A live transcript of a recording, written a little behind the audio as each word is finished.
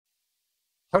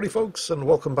Howdy folks, and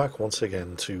welcome back once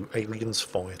again to Aliens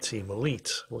Fireteam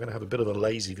Elite. We're going to have a bit of a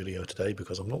lazy video today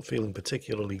because I'm not feeling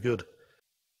particularly good.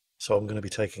 So I'm going to be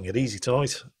taking it easy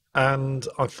tonight, and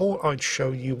I thought I'd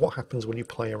show you what happens when you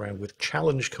play around with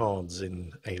challenge cards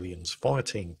in Aliens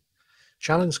Fireteam.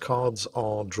 Challenge cards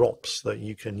are drops that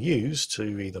you can use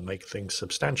to either make things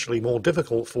substantially more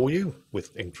difficult for you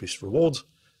with increased rewards,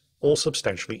 or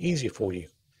substantially easier for you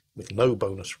with no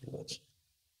bonus rewards.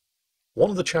 One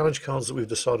of the challenge cards that we've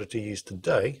decided to use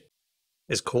today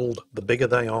is called The Bigger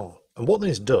They Are, and what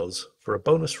this does, for a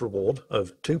bonus reward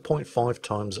of 2.5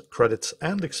 times credits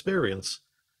and experience,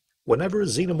 whenever a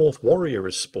Xenomorph warrior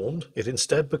is spawned, it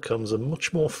instead becomes a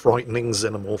much more frightening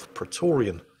Xenomorph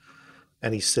Praetorian.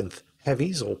 Any synth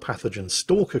heavies or pathogen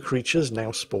stalker creatures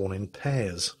now spawn in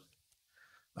pairs.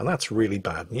 And that's really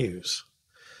bad news.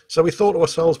 So we thought to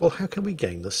ourselves, well, how can we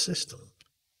game the system?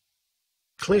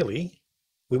 Clearly,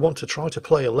 we want to try to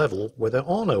play a level where there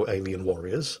are no alien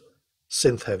warriors,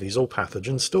 synth heavies or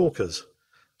pathogen stalkers.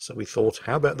 So we thought,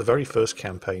 how about the very first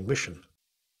campaign mission?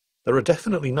 There are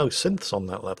definitely no synths on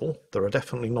that level. There are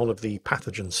definitely none of the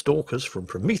pathogen stalkers from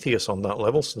Prometheus on that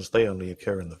level, since they only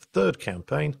occur in the third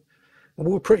campaign. And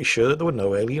we were pretty sure that there were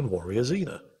no alien warriors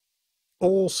either.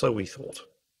 Or so we thought,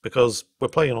 because we're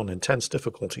playing on intense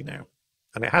difficulty now.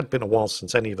 And it had been a while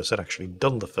since any of us had actually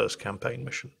done the first campaign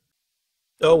mission.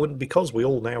 Oh, and because we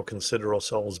all now consider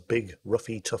ourselves big,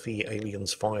 roughy, toughy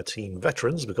Aliens Fireteam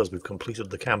veterans because we've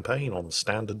completed the campaign on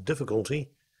standard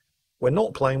difficulty, we're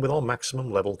not playing with our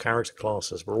maximum level character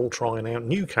classes. We're all trying out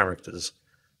new characters,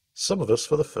 some of us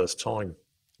for the first time.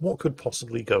 What could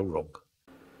possibly go wrong?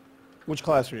 Which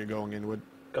class are you going in with?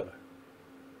 Gunner.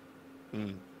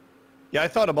 Yeah, I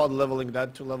thought about leveling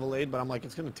that to level 8, but I'm like,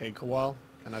 it's going to take a while,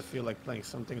 and I feel like playing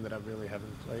something that I really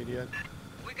haven't played yet.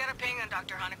 We got a ping on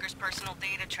Dr. Honecker's personal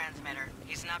data transmitter.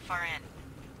 He's not far in.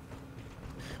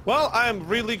 Well, I'm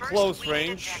really close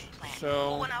range,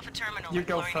 so... You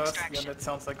go first, yeah, that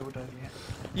sounds like a good idea.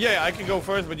 Yeah, I can go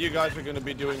first, but you guys are going to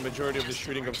be doing majority of the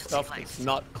shooting of stuff that's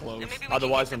not close.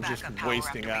 Otherwise, I'm just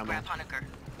wasting ammo.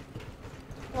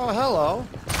 Oh, hello.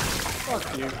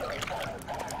 Fuck you.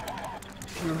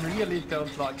 You really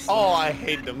don't like Oh, I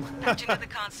hate them. Patch into the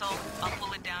console. I'll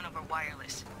pull it down over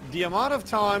wireless. The amount of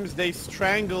times they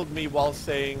strangled me while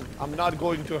saying, I'm not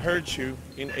going to hurt you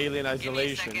in Alien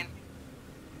Isolation.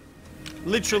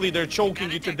 Literally, they're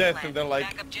choking you to death and they're like,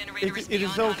 it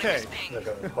is okay. They're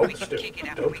going, hold still,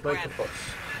 don't make a fuss.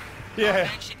 Yeah.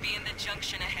 Should be in the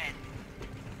junction ahead.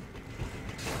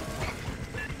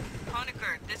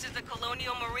 Honecker, this is the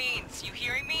Colonial Marines. You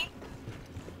hearing me?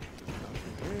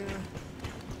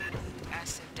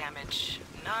 Acid damage.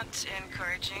 Not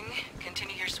encouraging.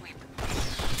 Continue your sweep.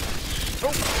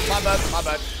 Oh, my bad, my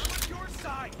bad. Your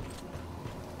side.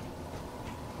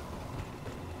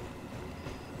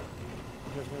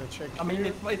 Just gonna check. I mean,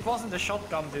 it wasn't a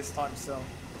shotgun this time, so...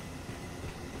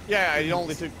 Yeah, it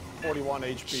only took 41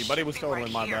 HP, but it was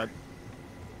totally my bad.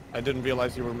 I didn't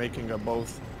realize you were making a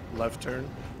both left turn.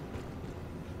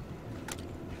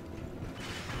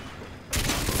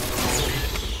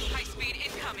 High speed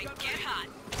incoming. Get hot.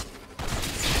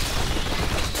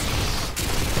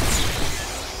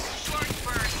 Short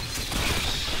burst.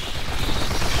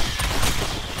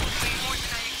 Way more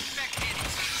than I expected.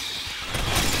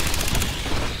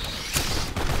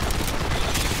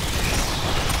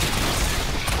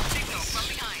 Signal from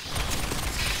behind.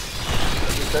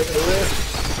 Are you taking the rear?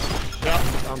 Yeah,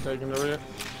 I'm taking the rear.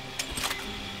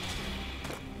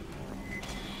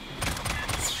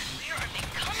 Where are they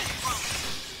coming from?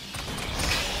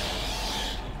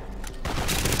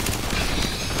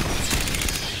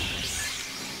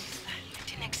 I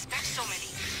didn't expect so many.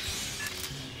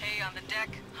 Hey, on the deck,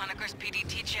 Honecker's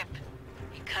PDT chip.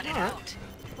 He cut it out.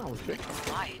 That was good.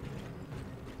 Why?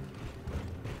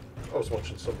 I was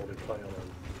watching somebody play on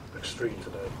Extreme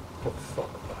today. Oh,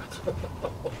 fuck that.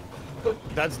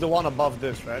 That's the one above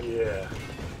this, right? Yeah.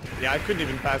 Yeah, I couldn't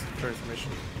even pass the first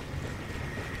mission.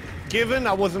 Given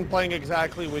I wasn't playing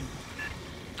exactly with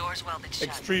Doors welded shut.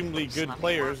 extremely good Sloppy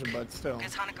players, work. but still.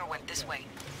 Guess Honecker went this way.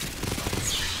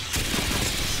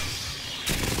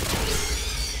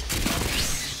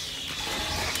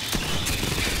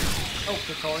 Oh,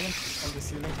 Praetorian on the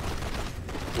ceiling.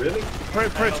 Really?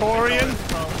 Praetorian?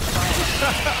 Oh,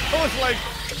 I was like,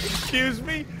 excuse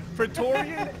me?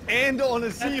 Praetorian and on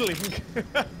a ceiling.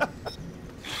 yeah,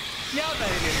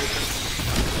 baby.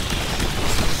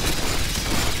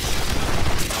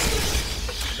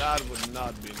 That would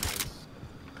not be nice.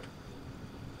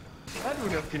 That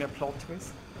would have been a plot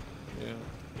twist. Yeah.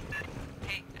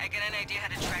 Hey, I got an idea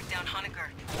how to track down Honecker.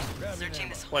 Searching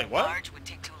this whole Wait, what? barge would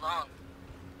take too long.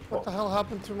 What the hell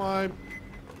happened to my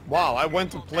Wow, I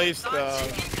went to place the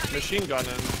machine gun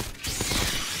and...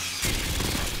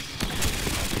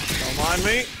 Don't mind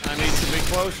me, I need to be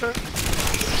closer.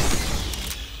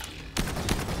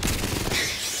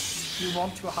 You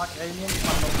want to hack aliens?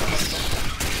 I'm not gonna stop.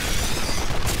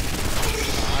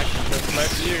 I can just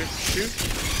let you shoot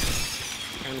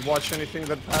and watch anything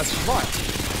that passes by.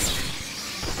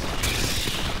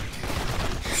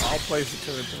 I'll place it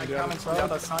to the Coming from the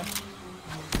other side.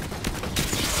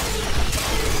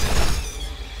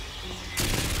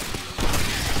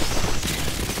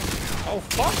 Oh,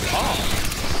 fuck off.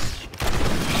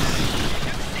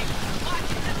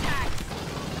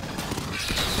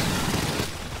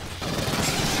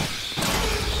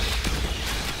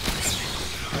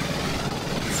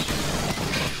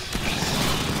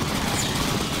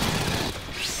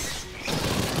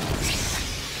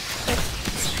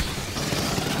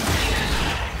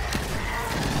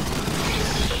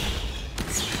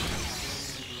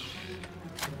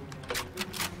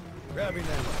 Grabbing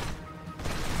them.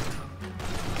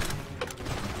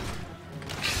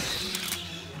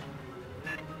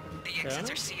 The exits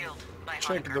are sealed. By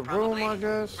Check Honecker, the room, probably. I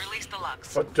guess. Release the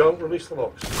locks. But don't release the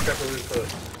locks. Check the room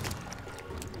first.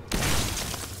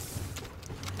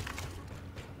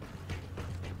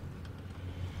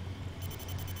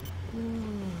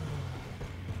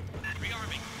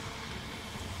 Rearming.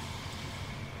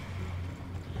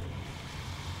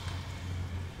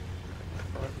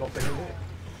 Right, nothing in here.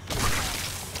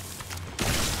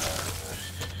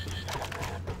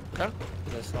 Okay,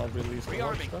 guess I'll release the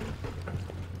locks Rearming. then.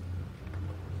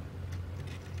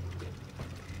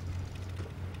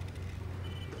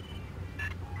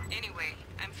 Anyway,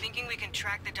 I'm thinking we can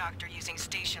track the doctor using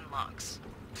station logs.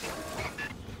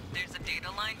 There's a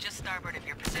data line just starboard of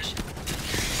your position.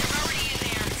 You're already in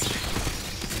there.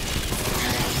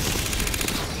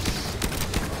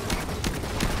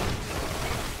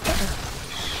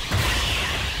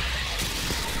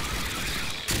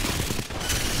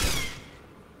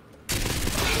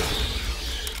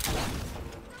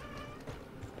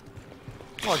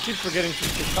 Oh, I keep forgetting to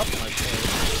pick up my phone.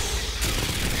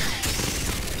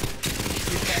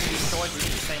 You can destroy with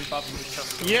the same button you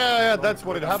just... Yeah, that's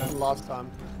what it happened last time.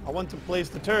 I went to place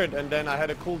the turret and then I had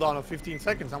a cooldown of 15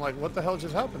 seconds. I'm like, what the hell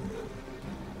just happened?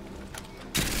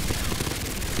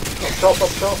 Up top, up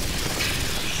top.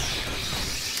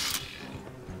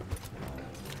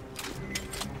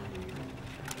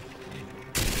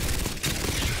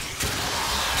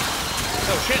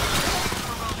 Oh shit!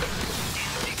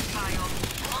 Damn big pile.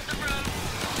 Hold the room.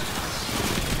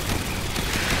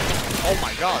 Oh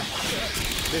my god!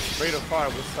 This rate of fire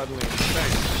was suddenly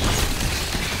insane.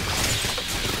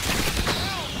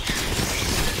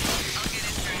 I'll get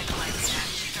it turned like that.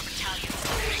 She's our battalion.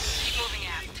 Keep moving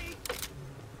aft.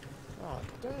 God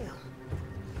damn.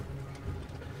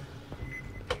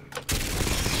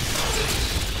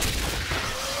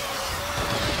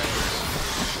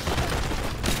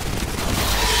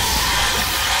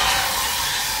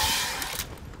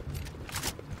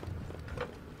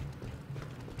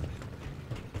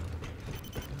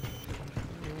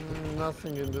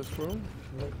 Nothing in this room.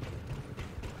 Nope.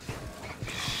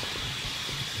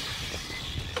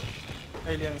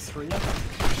 Alien 3.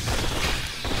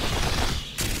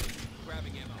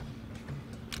 Grabbing ammo.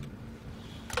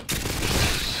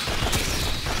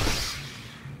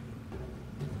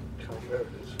 Can't, there it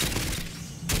is.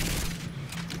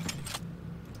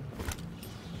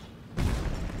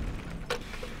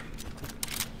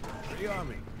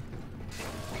 Rearming.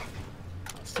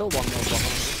 Still one more behind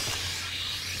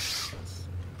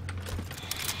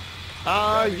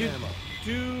me. You ammo.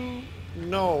 do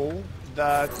know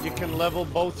that you can level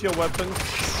both your weapons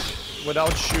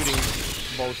without shooting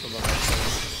both of them. I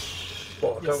think.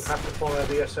 What, I don't have to fire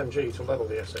the SMG to level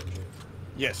the SMG?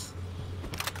 Yes.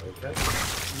 Okay.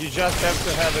 You just have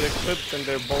to have it equipped and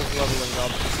they're both leveling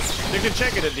up. You can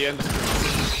check it at the end to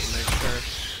make sure.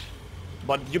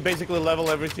 But you basically level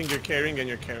everything you're carrying and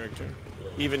your character,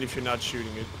 even if you're not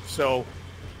shooting it. So,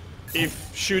 if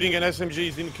shooting an SMG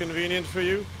is inconvenient for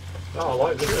you, Oh, I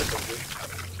like this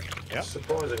SMG. yeah. It's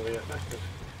surprisingly effective.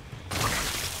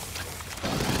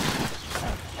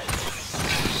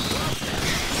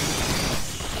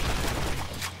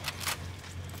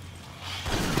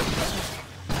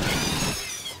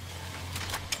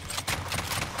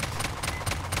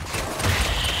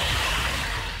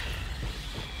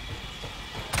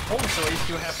 Also, if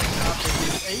you have been able to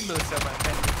disable the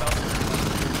weapon, it doesn't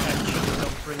actually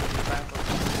don't bring it to battle.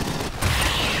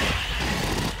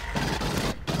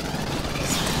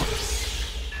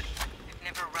 I've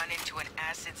never run into an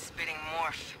acid-spitting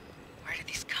morph. Where did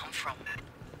these come from?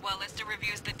 While Lester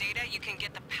reviews the data, you can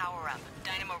get the power power up.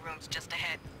 Dynamo room's just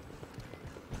ahead.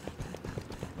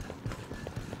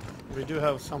 We do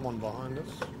have someone behind us.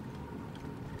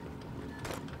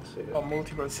 Or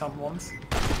multiple someones.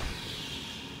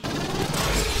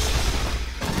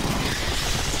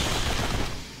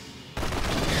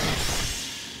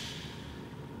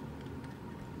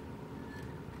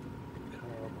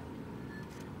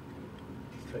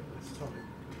 Take this time.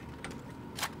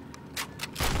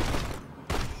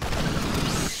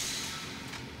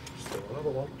 Still another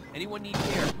one. Anyone need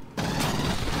care?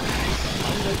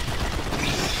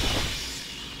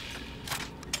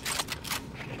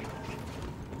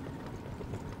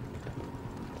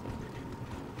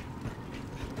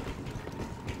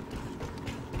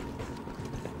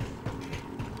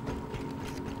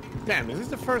 Damn, is this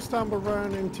the first time we're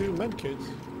running into medkits?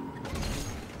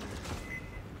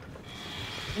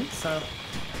 I think so.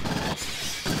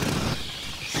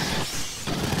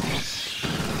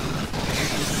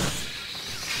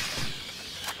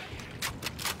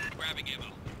 Grabbing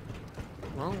ammo.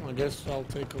 Well, I guess I'll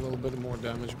take a little bit more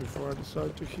damage before I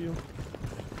decide to heal.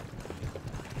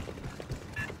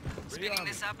 Spinning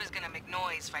this up is gonna make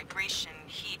noise, vibration,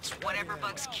 heat. Whatever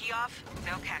bugs key off,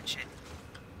 they'll catch it.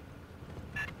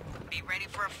 Be ready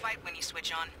for a fight when you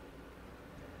switch on.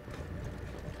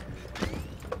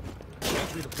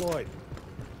 Entry deployed.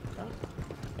 Okay.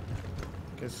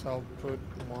 Guess I'll put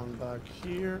one back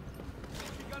here,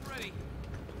 Gun ready.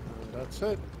 and that's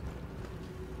it.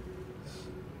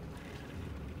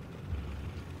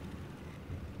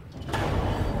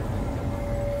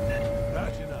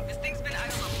 Patching up. This thing's been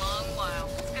idle a long while.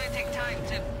 It's gonna take time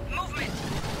to... Movement!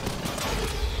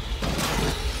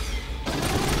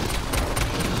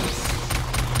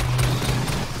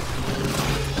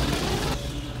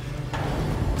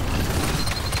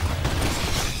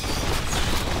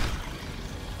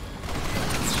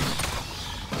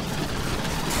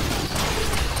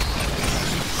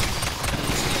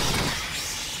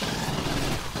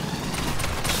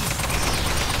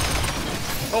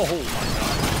 Oh my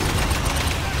god.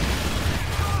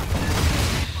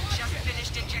 Just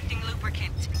finished injecting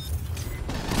lubricant.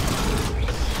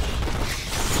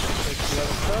 Take the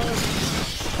other side.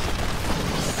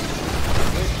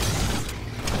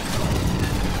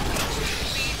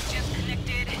 Leads just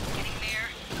connected. Getting there.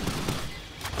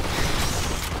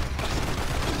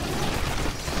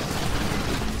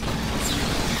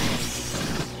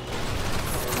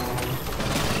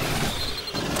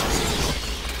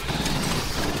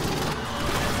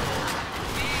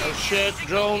 Oh shit,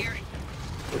 drone.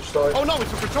 Which side? Oh no,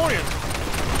 it's a Praetorian.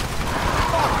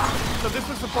 Fuck. So this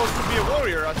was supposed to be a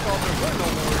warrior. I thought there were no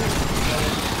warriors.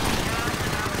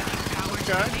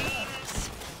 Okay.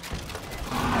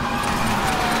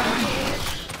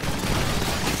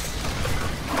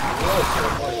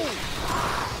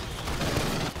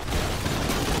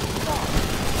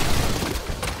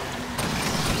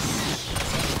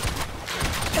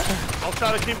 I'll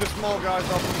try to keep the small guys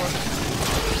off of us.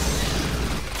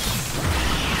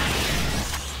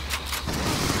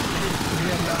 We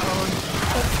are down.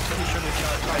 Pretty sure we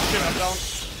got I should have down.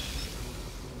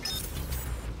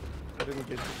 I didn't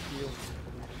get the heal.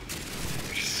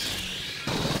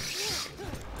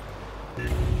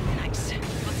 Nice.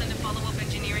 We'll send a follow-up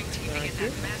engineering team to get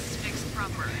that mess fixed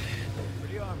proper.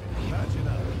 Rearming. Patching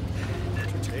up.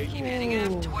 Keep heading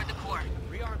aft toward the core.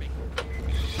 Rearming.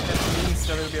 That means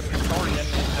there will be a Praetorian in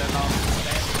the last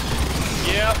stand.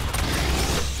 Yep.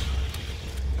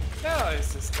 Yeah,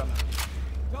 it's just gonna...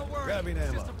 Don't worry. Grabbing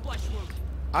ammo. Just a flesh wound.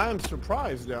 I am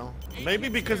surprised though. Maybe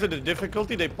because of the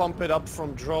difficulty, they pump it up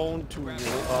from drone to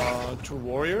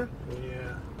warrior.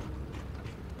 Yeah.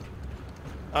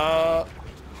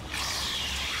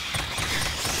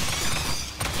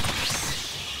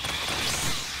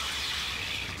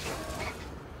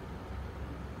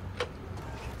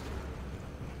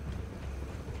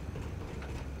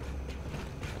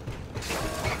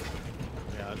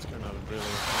 Yeah, it's gonna really.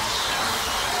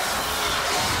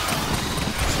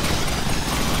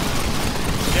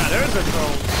 Yeah, there's a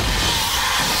drone.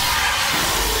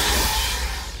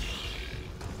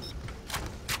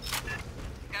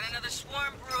 Got another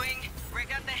swarm brewing.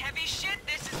 Break out the heavy shit.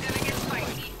 This is gonna get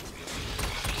spicy.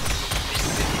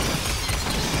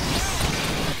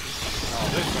 Oh,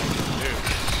 this thing, dude.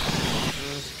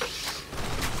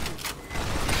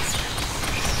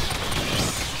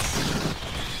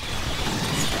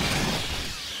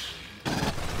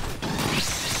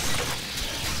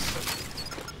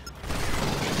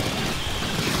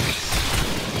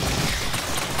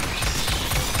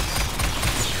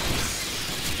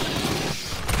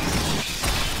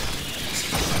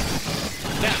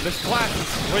 Yeah, this class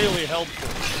is really helpful.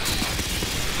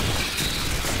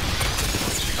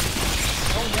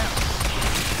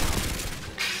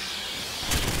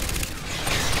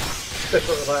 Look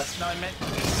at that. No, I meant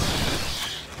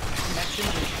imagine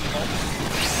with the box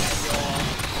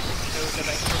those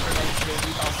electro grenades will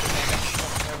rebound the damage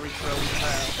of every drone,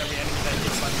 every enemy that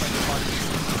hits by 25.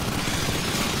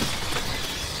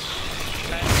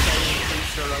 And they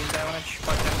increase your own damage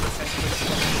by 10% with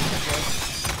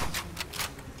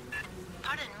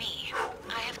Pardon me.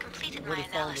 I have completed my Already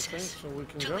found the thing, analysis. so we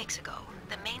can 2 go. weeks ago,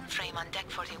 the mainframe on Deck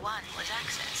 41 was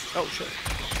accessed. Oh shit.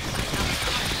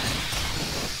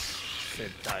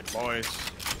 Sit tight, boys.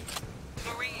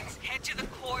 Marines, head to the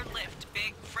core lift.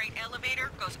 Big freight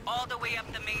elevator goes all the way up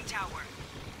the main tower.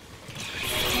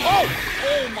 Oh!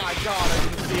 Oh my god, I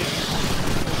didn't see it.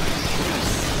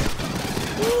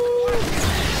 Woo!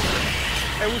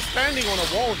 Hey, we're standing on a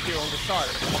wall here on the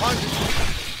side. Behind you.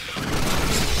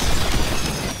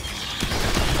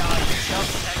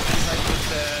 just actually like with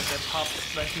the pub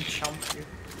where he jumped you.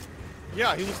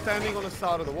 Yeah, he was standing on the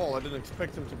side of the wall. I didn't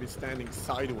expect him to be standing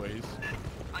sideways.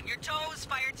 On your toes,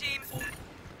 fire team.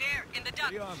 There, in the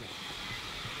duct. The army.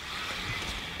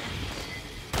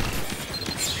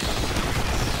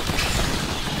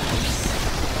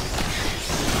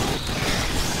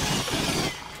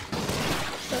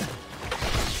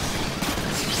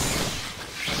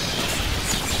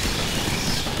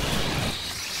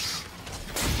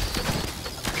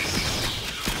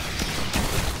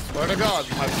 Swear to God,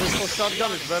 my pistol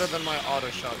shotgun is better than my auto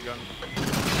shotgun.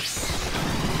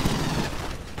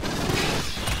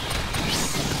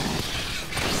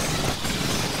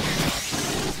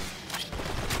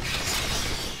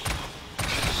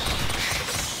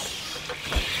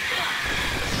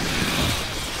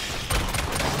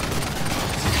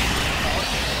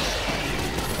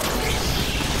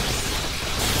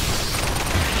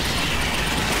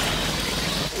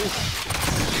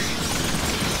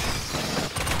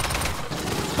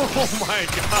 Oh my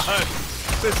god!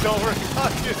 This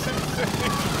overclock is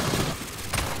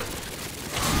insane!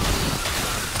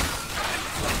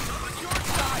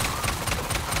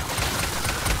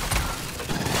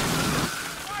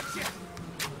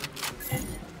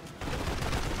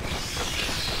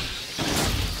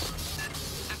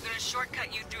 I'm gonna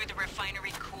shortcut you through the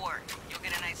refinery core. You'll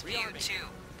get a nice view, too.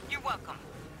 You're welcome.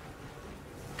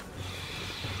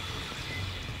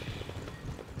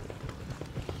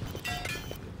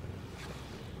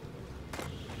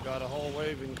 Got a whole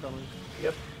wave incoming.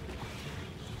 Yep.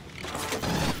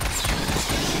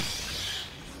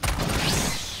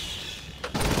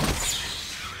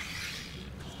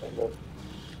 One more.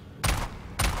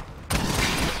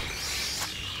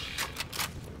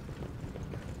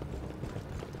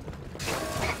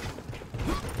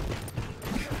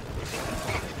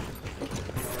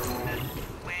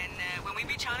 When we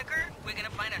reach Honecker, we're gonna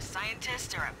find a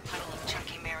scientist or a puddle of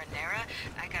chunky marinara.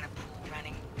 I got a pool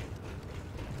running.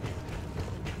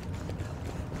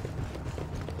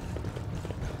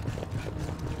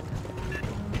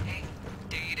 Hey,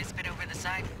 dare you to spit over the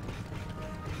side?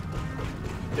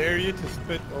 Dare you to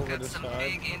spit over Got the some side.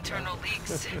 big internal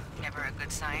leaks. Never a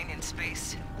good sign in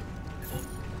space.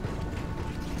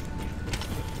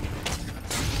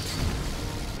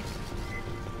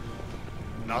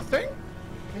 Nothing?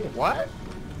 What?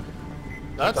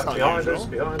 That's Behind unusual. us,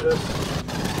 behind us.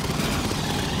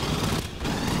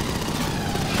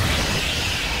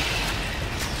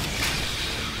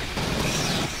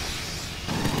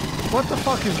 What the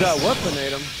fuck is that weapon,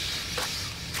 Adam?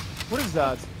 What is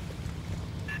that?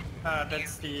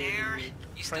 That's the There.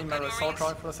 You still Framer good, assault Marines?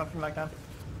 rifle or something like that.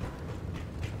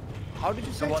 How did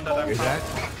you say The it's one that I called?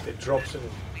 found. It drops in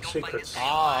We don't find secrets it.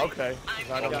 Ah, okay.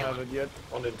 I'm I don't gonna have it yet.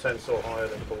 on intense or higher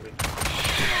than 40.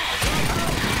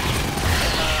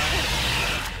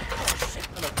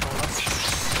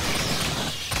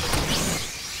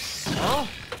 Oh,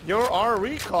 you're our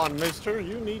recon, mister.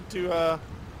 You need to,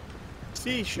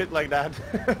 see shit like that.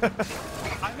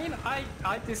 I mean,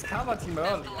 I discovered him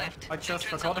earlier. lift. I just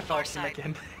Entrance on forgot the far about him side.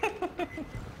 again.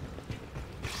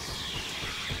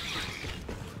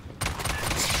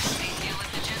 Same deal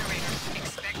with the generator.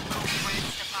 Expect little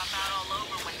threads to pop out all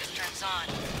over when this turns on.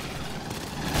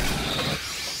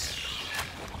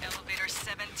 Elevator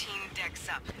 17 decks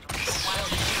up. It'll take a while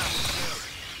to jump.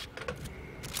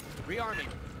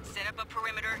 Rearming. Set up a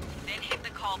perimeter, then hit the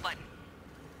call button.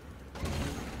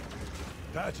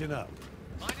 Patching up.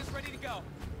 Mine is ready to go.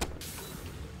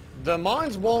 The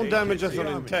mines won't Hey, damage it's us the on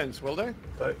army. intense, will they?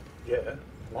 But yeah,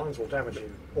 mines will damage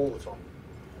you all the time.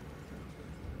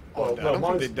 Oh, Well, I no, don't think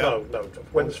mines, they no, do. no.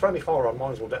 When there's friendly fire on,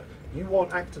 mines will damage. You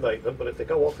won't activate them, but if they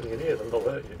go off and you're near them, they'll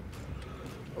hurt you.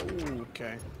 Ooh,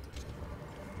 okay.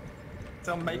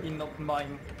 So maybe not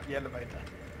mine the elevator.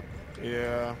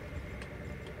 Yeah.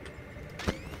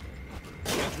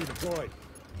 Entry deployed.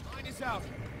 Mine is out.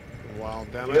 Wow,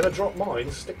 If damn you're going it. to drop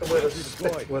mines, stick them where the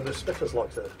spitters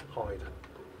like to hide.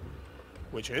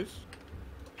 Which is?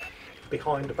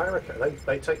 Behind the barricade.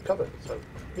 They take cover. So,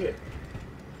 here.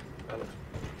 And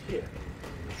here.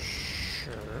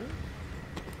 Sure.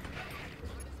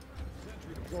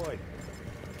 Sentry deployed.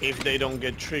 If they don't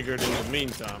get triggered in the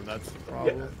meantime, that's the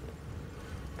problem. Yeah.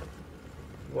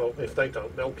 Well, if they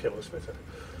don't, they'll kill a spitter.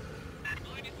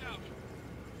 Mine is out.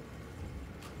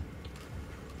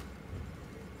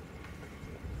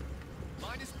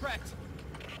 Mine is prepped.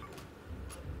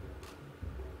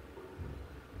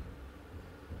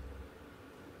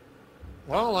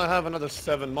 Well, I have another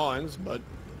 7 mines, but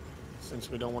since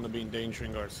we don't want to be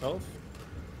endangering ourselves,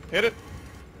 hit it.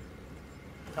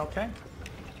 Okay.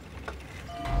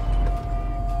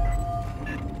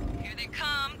 Here they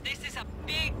come. This is a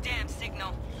big damn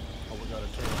signal. Oh, we gotta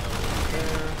turn it over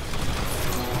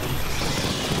there.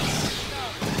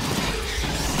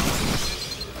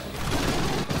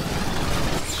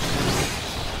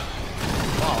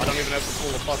 Wow, I don't even have to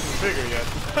pull the fucking trigger yet.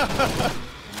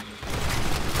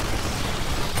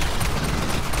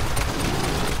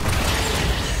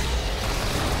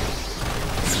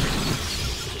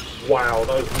 Wow,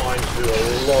 those mines do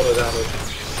a lot of damage.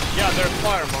 Yeah, they're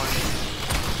fire mines.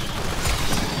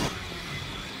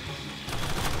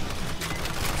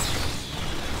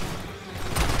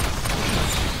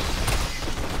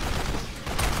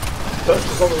 First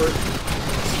is on the roof.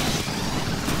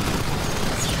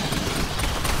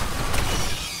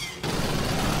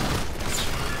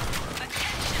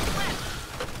 Attention,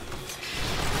 left.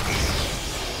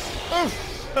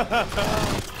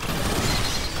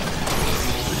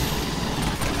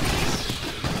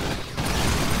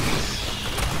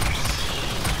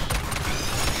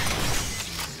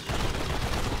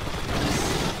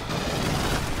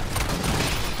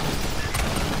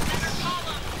 Center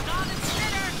column, not a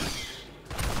spitter.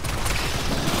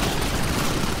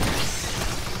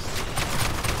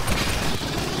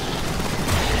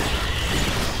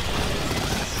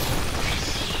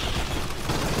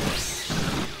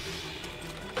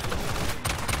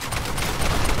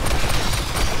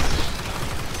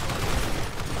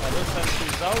 Other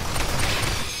sentries out.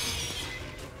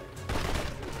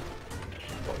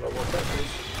 Don't know what that is.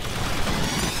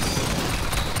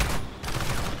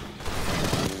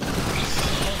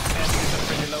 Sentries are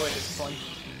pretty low at this point.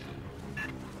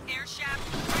 Air shaft,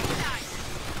 right side.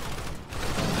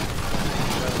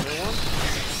 Got a new one.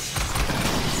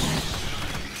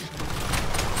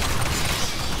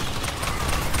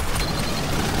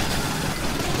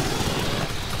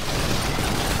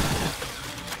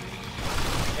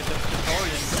 Get the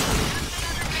Praetorians.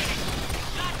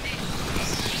 Got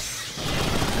this.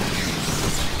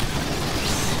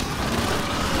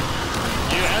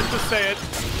 You had to say it.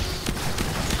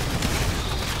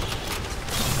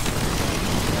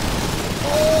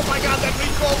 Oh my god, that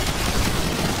recoil!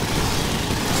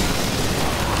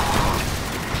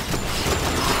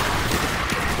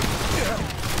 Yeah.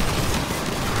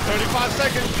 35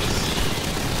 seconds.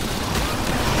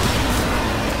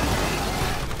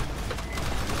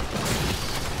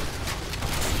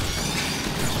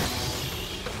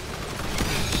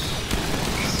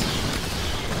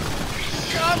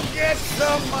 Come get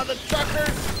some, mother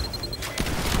truckers!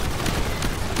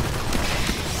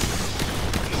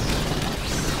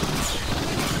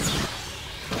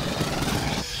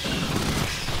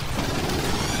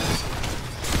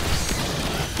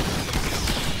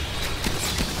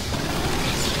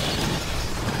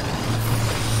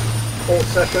 Four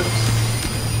seconds.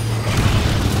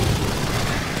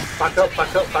 Back up,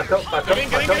 back up, back up, back up, Get in,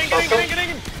 get in, back get in, up, get in, back get in, up. get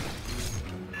in!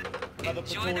 Another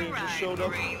Enjoy the Praetorian just ride, showed up.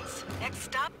 Marines. Next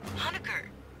stop, Honecker.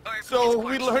 Or So Escort,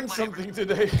 we learned whatever. something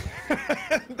today.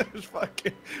 There's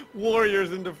fucking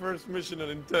warriors in the first mission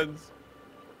and intense.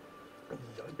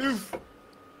 Oof.